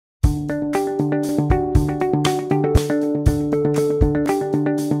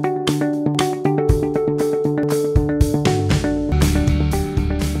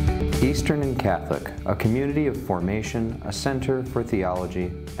a community of formation, a center for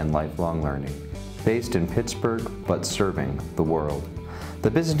theology and lifelong learning, based in Pittsburgh but serving the world.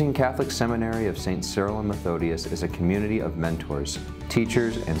 The Byzantine Catholic Seminary of St. Cyril and Methodius is a community of mentors,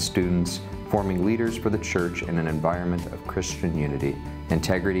 teachers, and students forming leaders for the Church in an environment of Christian unity,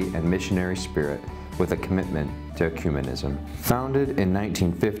 integrity, and missionary spirit with a commitment to ecumenism. Founded in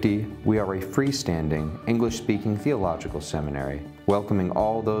 1950, we are a freestanding, English-speaking theological seminary, welcoming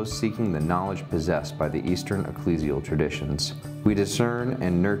all those seeking the knowledge possessed by the Eastern ecclesial traditions. We discern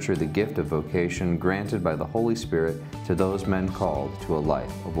and nurture the gift of vocation granted by the Holy Spirit to those men called to a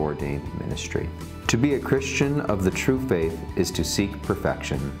life of ordained ministry. To be a Christian of the true faith is to seek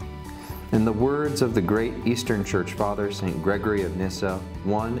perfection. In the words of the great Eastern Church Father, St. Gregory of Nyssa,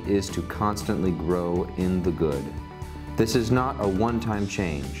 one is to constantly grow in the good. This is not a one-time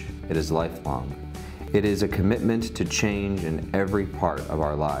change, it is lifelong. It is a commitment to change in every part of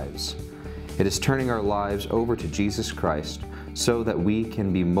our lives. It is turning our lives over to Jesus Christ so that we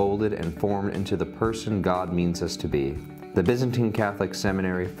can be molded and formed into the person God means us to be. The Byzantine Catholic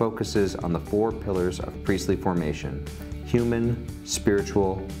Seminary focuses on the 4 pillars of priestly formation: human,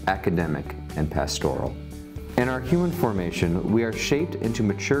 spiritual, academic, and pastoral. In our human formation, we are shaped into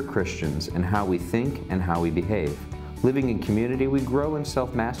mature Christians in how we think and how we behave. Living in community, we grow in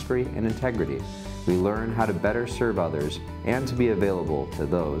self-mastery and integrity. We learn how to better serve others and to be available to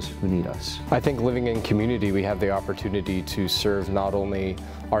those who need us. I think living in community, we have the opportunity to serve not only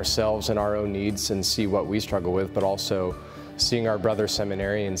ourselves and our own needs and see what we struggle with, but also seeing our brother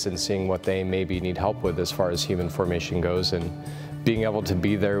seminarians and seeing what they maybe need help with as far as human formation goes, and being able to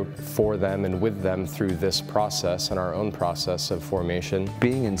be there for them and with them through this process and our own process of formation.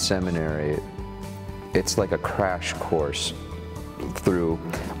 Being in seminary, it's like a crash course through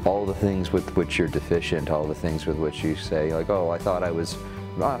all the things with which you're deficient, all the things with which you say, like, oh, I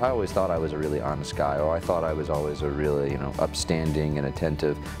always thought I was a really honest guy, or I thought I was always a really, upstanding and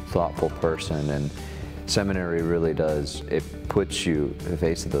attentive, thoughtful person. And seminary really does, it puts you in the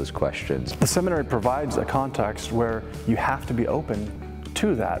face of those questions. The seminary provides a context where you have to be open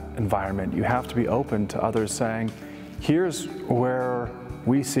to that environment. You have to be open to others saying, here's where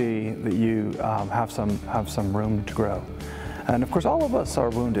we see that you have some room to grow. And of course, all of us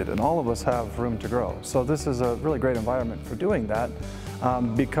are wounded and all of us have room to grow. So this is a really great environment for doing that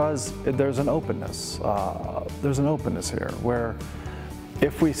because there's an openness. There's an openness here where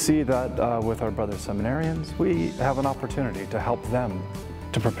if we see that with our brother seminarians, we have an opportunity to help them,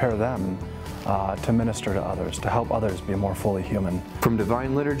 to prepare them to minister to others, to help others be more fully human. From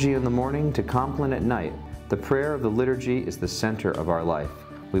Divine Liturgy in the morning to Compline at night, the prayer of the liturgy is the center of our life.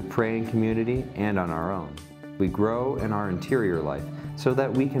 We pray in community and on our own. We grow in our interior life so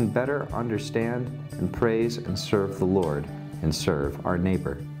that we can better understand and praise and serve the Lord and serve our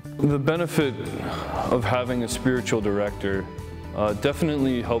neighbor. The benefit of having a spiritual director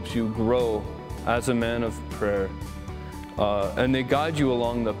definitely helps you grow as a man of prayer, and they guide you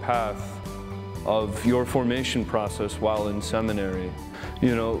along the path of your formation process while in seminary.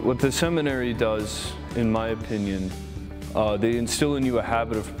 What the seminary does, in my opinion, they instill in you a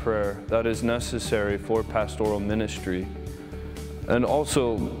habit of prayer that is necessary for pastoral ministry, and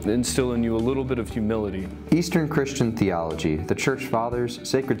also instill in you a little bit of humility. Eastern Christian theology, the Church Fathers,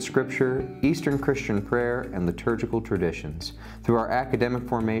 sacred scripture, Eastern Christian prayer, and liturgical traditions. Through our academic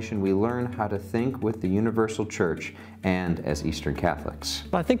formation, we learn how to think with the universal Church and as Eastern Catholics.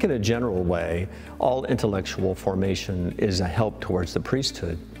 I think in a general way, all intellectual formation is a help towards the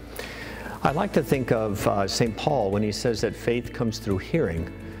priesthood. I like to think of St. Paul when he says that faith comes through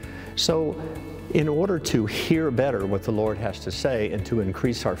hearing. So in order to hear better what the Lord has to say and to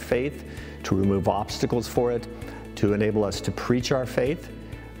increase our faith, to remove obstacles for it, to enable us to preach our faith,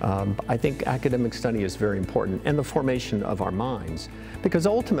 I think academic study is very important, and the formation of our minds, because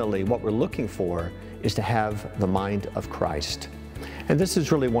ultimately what we're looking for is to have the mind of Christ. And this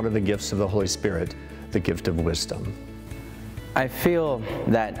is really one of the gifts of the Holy Spirit, the gift of wisdom. I feel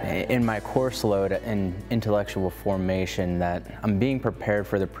that in my course load in intellectual formation that I'm being prepared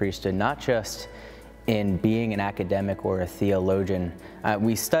for the priesthood, not just in being an academic or a theologian.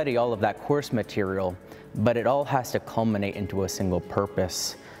 We study all of that course material, but it all has to culminate into a single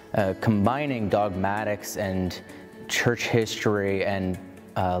purpose. Combining dogmatics and church history and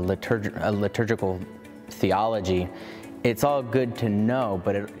liturgical theology, it's all good to know,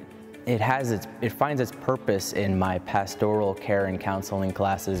 but it finds its purpose in my pastoral care and counseling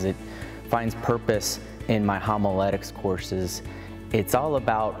classes. It finds purpose in my homiletics courses. It's all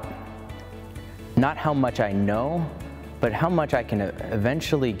about not how much I know, but how much I can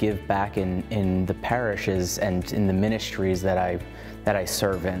eventually give back in the parishes and in the ministries that I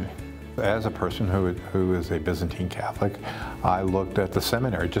serve in. as a person who is a Byzantine Catholic, I looked at the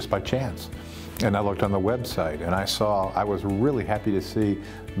seminary just by chance. And I looked on the website, and I was really happy to see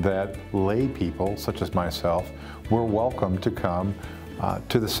that lay people, such as myself, were welcome to come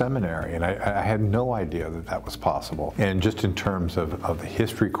to the seminary, and I had no idea that that was possible. And just in terms of the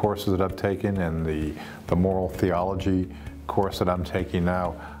history courses that I've taken and the moral theology course that I'm taking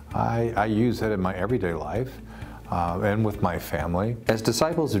now, I use that in my everyday life and with my family. As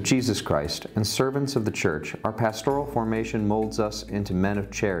disciples of Jesus Christ and servants of the Church, our pastoral formation molds us into men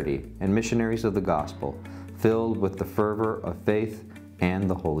of charity and missionaries of the gospel, filled with the fervor of faith and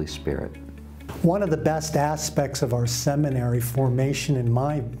the Holy Spirit. One of the best aspects of our seminary formation, in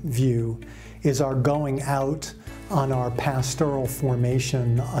my view, is our going out on our pastoral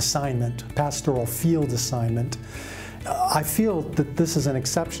formation assignment, pastoral field assignment. I feel that this is an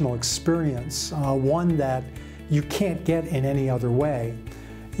exceptional experience, one that you can't get in any other way.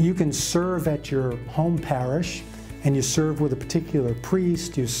 You can serve at your home parish, and you serve with a particular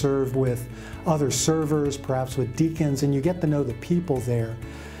priest, you serve with other servers, perhaps with deacons, and you get to know the people there.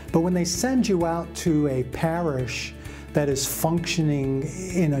 But when they send you out to a parish that is functioning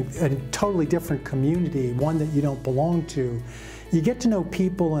in a totally different community, one that you don't belong to, you get to know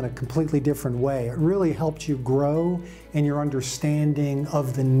people in a completely different way. It really helps you grow in your understanding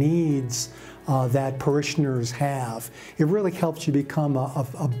of the needs that parishioners have. It really helps you become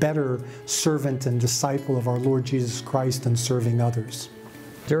a better servant and disciple of our Lord Jesus Christ in serving others.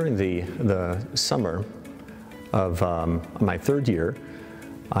 During the summer of my third year,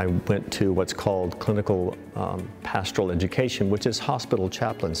 I went to what's called clinical pastoral education, which is hospital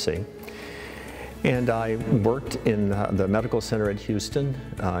chaplaincy. And I worked in the medical center at Houston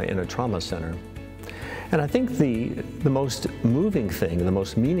in a trauma center. And I think the most moving thing, the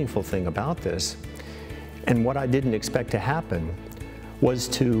most meaningful thing about this, and what I didn't expect to happen, was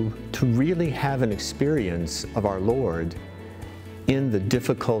to really have an experience of our Lord in the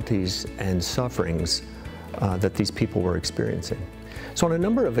difficulties and sufferings that these people were experiencing. So on a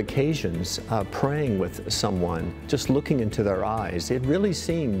number of occasions, praying with someone, just looking into their eyes, it really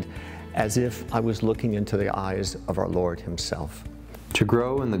seemed as if I was looking into the eyes of our Lord Himself. To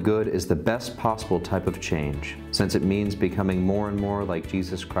grow in the good is the best possible type of change, since it means becoming more and more like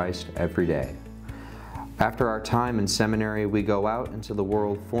Jesus Christ every day. After our time in seminary, we go out into the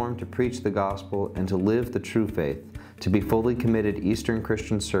world formed to preach the gospel and to live the true faith, to be fully committed Eastern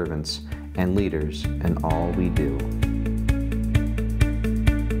Christian servants and leaders in all we do.